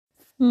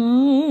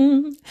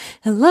Mm.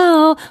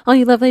 Hello, all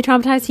you lovely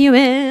traumatized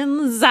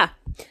humans.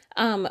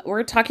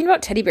 We're talking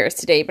about teddy bears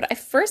today, but I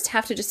first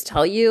have to just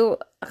tell you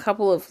a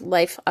couple of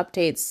life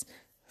updates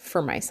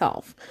for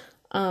myself.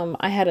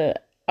 I had an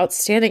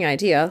outstanding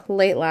idea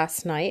late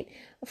last night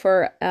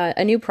for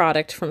a new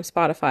product from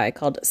Spotify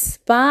called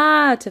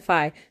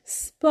Spotify.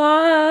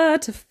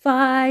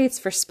 Spotify. It's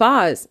for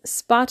spas.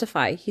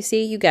 Spotify. You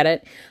see, you get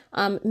it.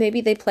 Maybe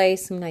they play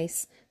some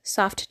nice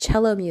soft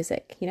cello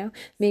music,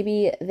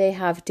 maybe they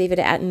have David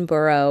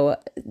Attenborough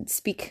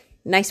speak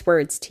nice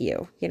words to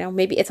you,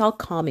 maybe it's all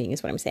calming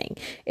is what I'm saying.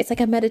 It's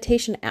like a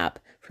meditation app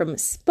from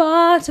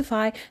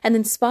Spotify, and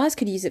then spas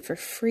could use it for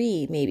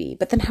free maybe,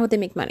 but then how would they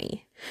make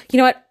money? You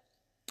know what?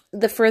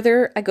 The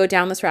further I go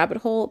down this rabbit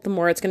hole, the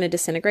more it's going to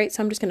disintegrate.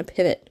 So I'm just going to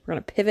pivot. We're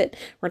going to pivot.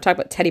 We're going to talk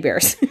about teddy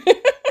bears.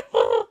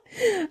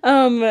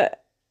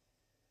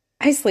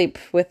 I sleep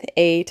with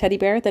a teddy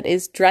bear that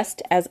is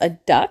dressed as a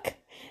duck.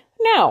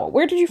 Now,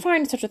 where did you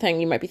find such a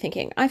thing, you might be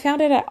thinking? I found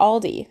it at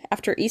Aldi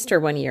after Easter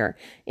one year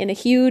in a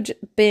huge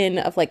bin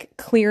of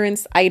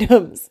clearance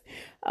items.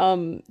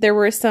 There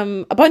were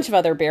a bunch of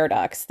other bear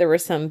ducks. There were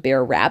some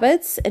bear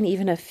rabbits and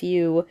even a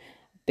few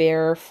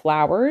bear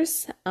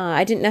flowers.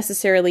 I didn't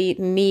necessarily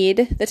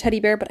need the teddy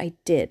bear, but I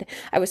did.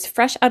 I was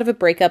fresh out of a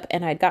breakup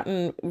and I'd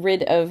gotten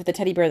rid of the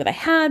teddy bear that I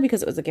had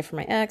because it was a gift from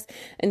my ex.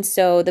 And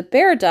so the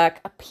bear duck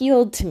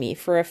appealed to me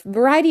for a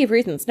variety of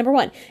reasons. Number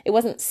one, it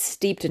wasn't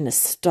steeped in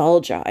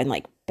nostalgia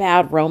and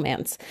bad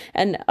romance.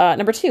 And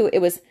number two, it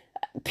was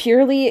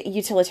purely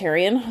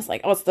utilitarian. I was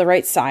like, oh, it's the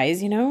right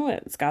size,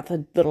 it's got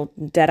the little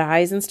dead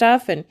eyes and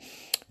stuff. And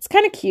it's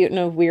kind of cute in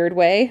a weird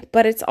way,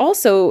 but it's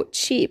also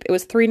cheap. It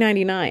was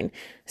 $3.99.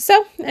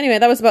 So anyway,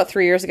 that was about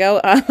 3 years ago.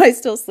 I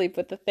still sleep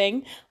with the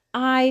thing.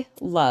 I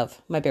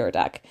love my bear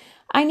duck.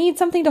 I need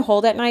something to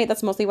hold at night.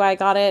 That's mostly why I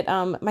got it.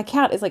 My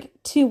cat is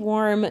too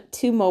warm,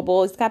 too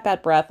mobile. He's got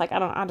bad breath.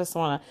 I just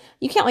want to,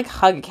 you can't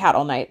hug a cat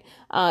all night.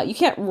 You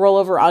can't roll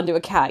over onto a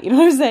cat. You know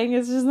what I'm saying?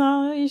 It's just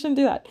not, you shouldn't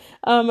do that.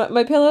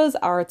 My pillows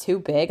are too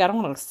big. I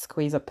don't want to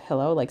squeeze a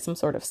pillow like some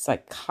sort of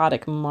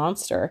psychotic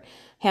monster.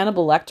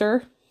 Hannibal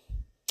Lecter.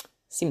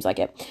 Seems like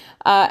it.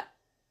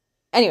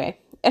 Anyway,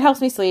 it helps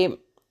me sleep.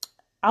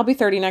 I'll be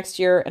 30 next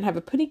year and have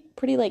a pretty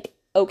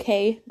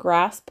okay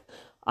grasp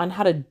on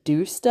how to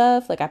do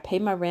stuff. I pay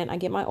my rent, I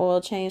get my oil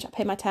change, I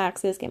pay my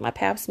taxes, get my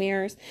pap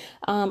smears.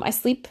 I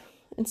sleep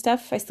and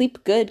stuff. I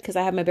sleep good because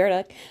I have my bear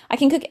duck. I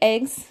can cook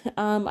eggs.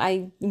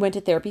 I went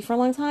to therapy for a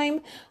long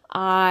time.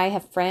 I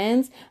have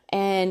friends.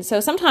 And so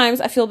sometimes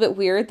I feel a bit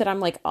weird that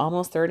I'm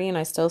almost 30 and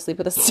I still sleep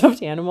with a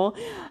stuffed animal.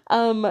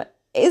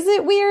 Is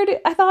it weird?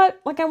 I thought,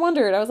 I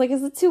wondered. I was like,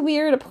 is it too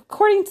weird?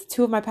 According to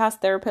two of my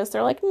past therapists,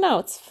 they're like, no,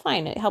 it's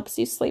fine. It helps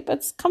you sleep.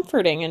 It's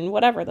comforting and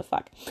whatever the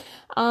fuck.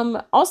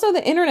 Also,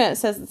 the internet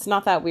says it's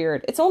not that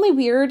weird. It's only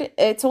weird.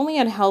 It's only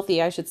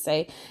unhealthy, I should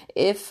say,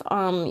 if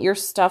your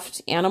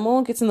stuffed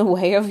animal gets in the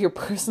way of your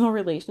personal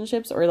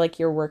relationships or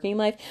your working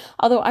life.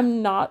 Although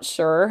I'm not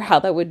sure how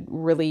that would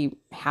really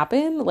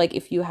happen.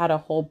 If you had a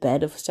whole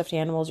bed of stuffed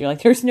animals, you're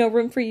like, there's no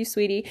room for you,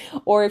 sweetie.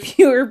 Or if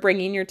you were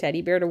bringing your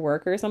teddy bear to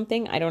work or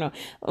something. I don't know.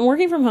 I'm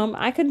working from home.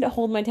 I could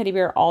hold my teddy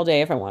bear all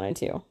day if I wanted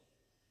to.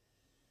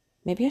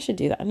 Maybe I should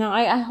do that. No,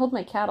 I hold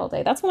my cat all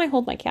day. That's when I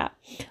hold my cat.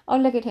 Oh,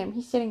 look at him.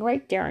 He's sitting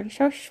right there. He's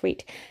so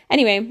sweet.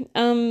 Anyway,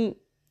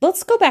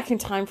 let's go back in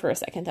time for a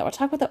second, though. I'll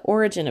talk about the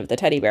origin of the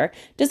teddy bear.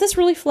 Does this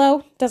really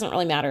flow? Doesn't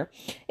really matter.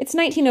 It's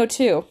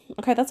 1902.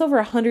 Okay, that's over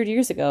 100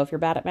 years ago if you're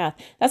bad at math.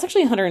 That's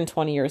actually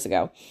 120 years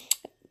ago.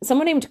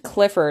 Someone named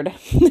Clifford.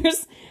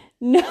 There's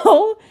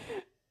no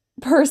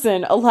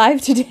person alive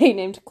today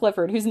named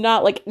Clifford who's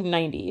not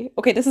 90.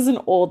 Okay, this is an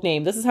old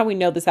name. This is how we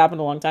know this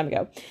happened a long time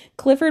ago.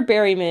 Clifford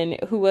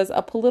Berryman, who was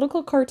a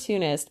political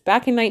cartoonist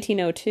back in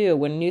 1902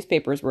 when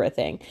newspapers were a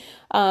thing.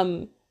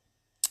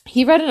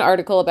 He read an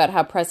article about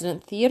how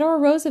President Theodore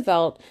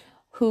Roosevelt,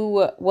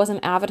 who was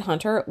an avid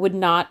hunter, would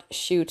not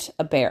shoot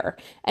a bear.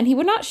 And he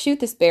would not shoot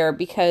this bear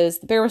because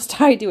the bear was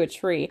tied to a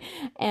tree.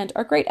 And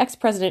our great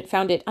ex-president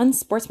found it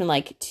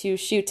unsportsmanlike to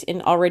shoot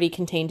an already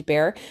contained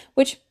bear,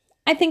 which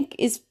I think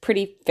is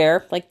pretty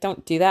fair.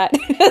 Don't do that.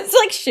 It's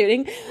like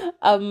shooting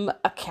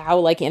a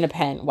cow in a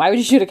pen. Why would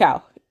you shoot a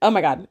cow? Oh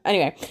my God.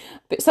 Anyway,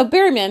 so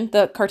Berryman,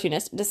 the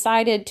cartoonist,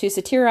 decided to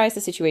satirize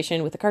the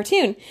situation with a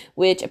cartoon,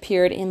 which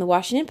appeared in the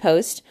Washington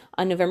Post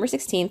on November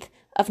 16th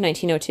of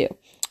 1902.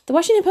 The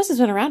Washington Post has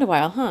been around a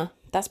while, huh?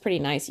 That's pretty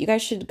nice. You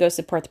guys should go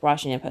support the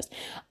Washington Post.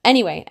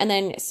 Anyway, and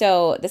then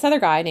so this other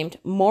guy named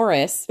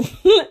Morris,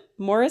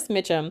 Morris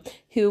Mitchum,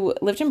 who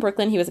lived in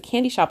Brooklyn, he was a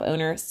candy shop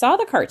owner, saw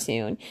the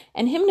cartoon,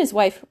 and him and his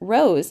wife,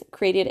 Rose,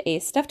 created a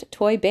stuffed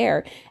toy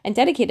bear and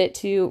dedicated it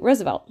to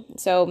Roosevelt.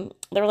 So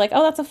they were like,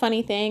 oh, that's a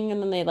funny thing.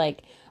 And then they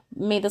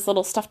made this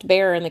little stuffed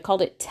bear and they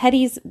called it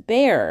Teddy's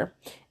Bear.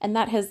 And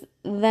that has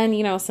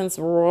then, since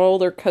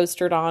roller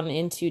coastered on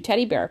into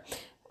Teddy Bear.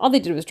 All they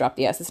did was drop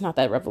the S. It's not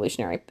that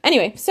revolutionary.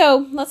 Anyway,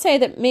 so let's say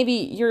that maybe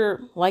you're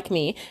like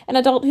me, an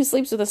adult who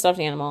sleeps with a stuffed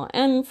animal.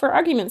 And for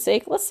argument's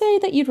sake, let's say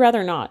that you'd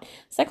rather not.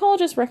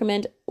 Psychologists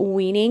recommend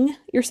weaning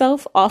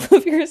yourself off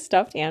of your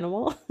stuffed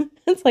animal.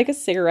 It's like a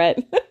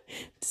cigarette.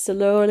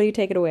 Slowly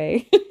take it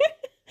away.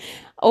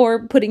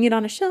 Or putting it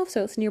on a shelf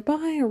so it's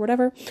nearby or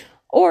whatever.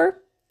 Or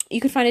you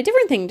could find a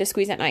different thing to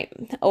squeeze at night,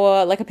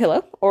 or like a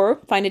pillow,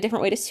 or find a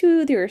different way to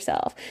soothe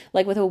yourself,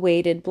 like with a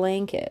weighted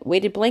blanket.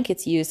 Weighted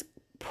blankets use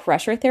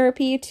pressure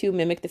therapy to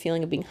mimic the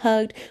feeling of being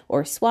hugged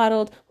or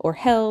swaddled or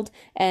held,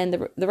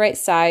 and the right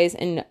size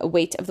and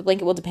weight of the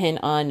blanket will depend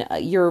on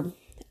your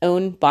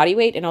own body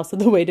weight and also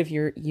the weight of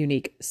your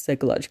unique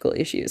psychological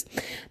issues.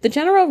 The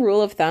general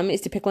rule of thumb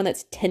is to pick one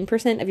that's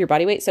 10% of your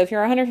body weight. So if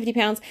you're 150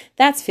 pounds,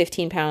 that's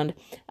 15-pound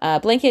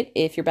blanket.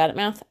 If you're bad at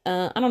math,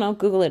 I don't know,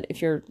 Google it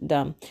if you're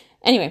dumb.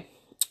 Anyway,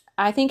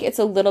 I think it's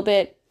a little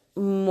bit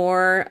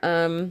more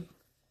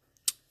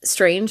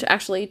strange,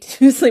 actually,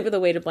 to sleep with a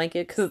weighted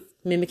blanket because it's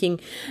mimicking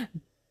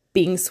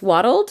being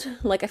swaddled.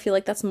 Like, I feel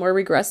like that's more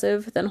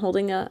regressive than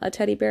holding a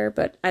teddy bear,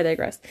 but I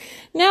digress.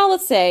 Now,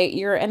 let's say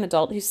you're an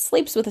adult who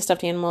sleeps with a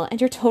stuffed animal and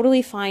you're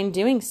totally fine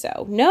doing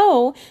so.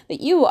 Know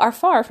that you are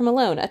far from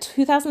alone. A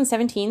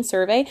 2017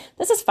 survey,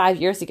 this is 5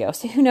 years ago,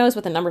 so who knows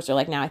what the numbers are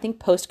like now. I think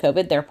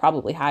post-COVID, they're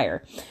probably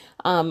higher.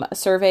 A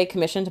survey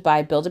commissioned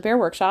by Build-A-Bear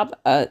Workshop.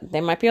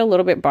 They might be a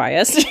little bit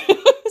biased.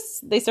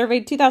 They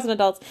surveyed 2,000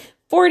 adults,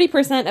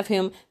 40% of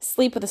whom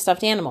sleep with a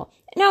stuffed animal.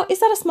 Now, is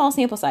that a small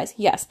sample size?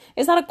 Yes.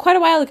 Is that quite a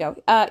while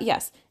ago?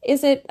 Yes.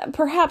 Is it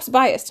perhaps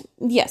biased?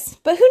 Yes.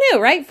 But who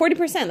knew, right?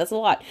 40%, that's a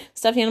lot.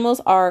 Stuffed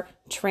animals are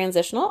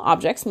transitional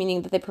objects,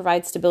 meaning that they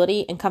provide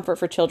stability and comfort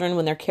for children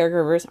when their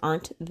caregivers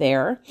aren't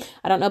there.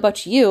 I don't know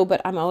about you,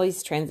 but I'm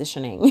always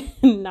transitioning,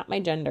 not my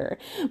gender.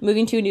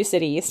 Moving to a new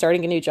city,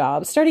 starting a new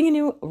job, starting a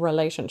new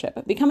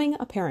relationship, becoming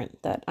a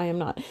parent that I am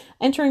not.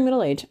 Entering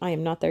middle age, I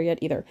am not there yet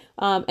either.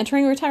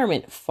 Entering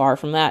retirement, far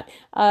from that.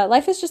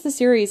 Life is just a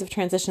series of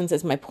transitions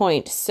is my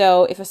point.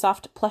 So if a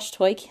soft plush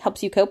toy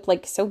helps you cope,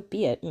 like, so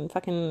be it, and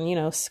fucking,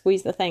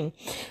 squeeze the thing.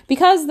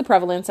 Because the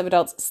prevalence of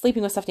adults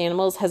sleeping with stuffed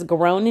animals has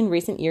grown in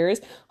recent years,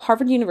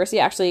 Harvard University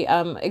actually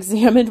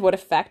examined what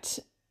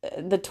effect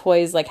the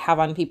toys have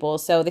on people.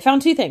 So they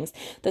found two things: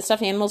 that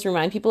stuffed animals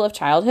remind people of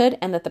childhood,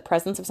 and that the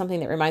presence of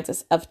something that reminds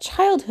us of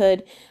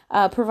childhood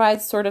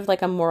provides sort of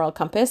like a moral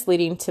compass,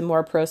 leading to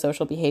more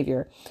pro-social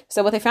behavior.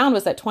 So what they found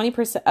was that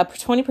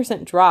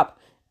 20% drop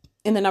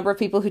in the number of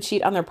people who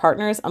cheat on their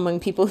partners among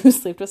people who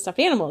sleep with stuffed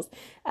animals.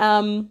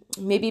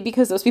 Maybe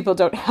because those people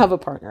don't have a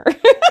partner.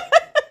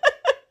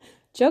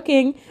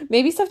 Joking.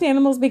 Maybe stuffed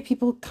animals make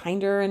people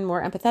kinder and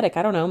more empathetic.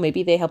 I don't know.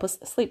 Maybe they help us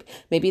sleep.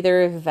 Maybe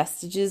they're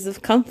vestiges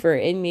of comfort,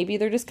 and maybe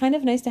they're just kind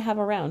of nice to have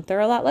around. They're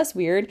a lot less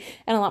weird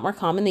and a lot more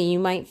common than you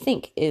might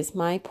think, is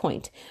my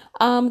point.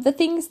 The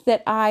things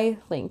that I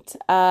linked,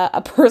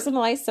 a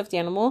personalized stuffed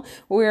animal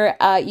where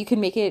you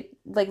can make it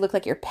look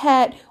like your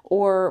pet,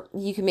 or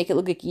you can make it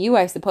look like you,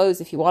 I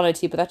suppose, if you wanted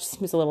to, but that just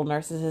seems a little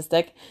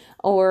narcissistic.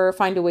 Or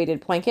find a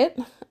weighted blanket.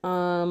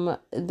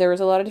 There's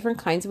a lot of different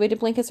kinds of weighted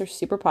blankets. They're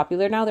super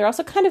popular now. They're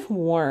also kind of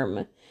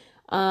warm.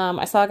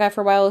 I saw a guy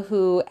for a while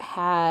who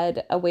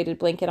had a weighted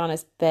blanket on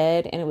his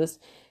bed, and it was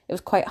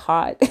quite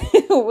hot,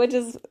 which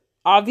is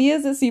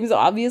obvious. It seems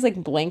obvious,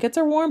 blankets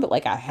are warm,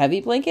 but a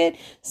heavy blanket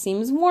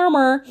seems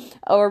warmer.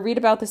 Or read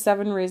about the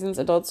 7 reasons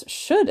adults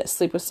should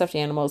sleep with stuffed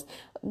animals.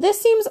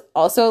 This seems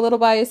also a little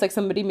biased,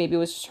 somebody maybe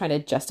was just trying to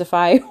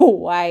justify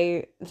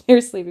why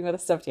they're sleeping with a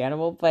stuffed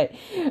animal, but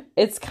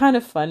it's kind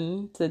of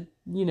fun to,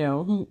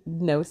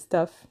 know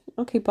stuff.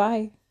 Okay,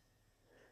 bye.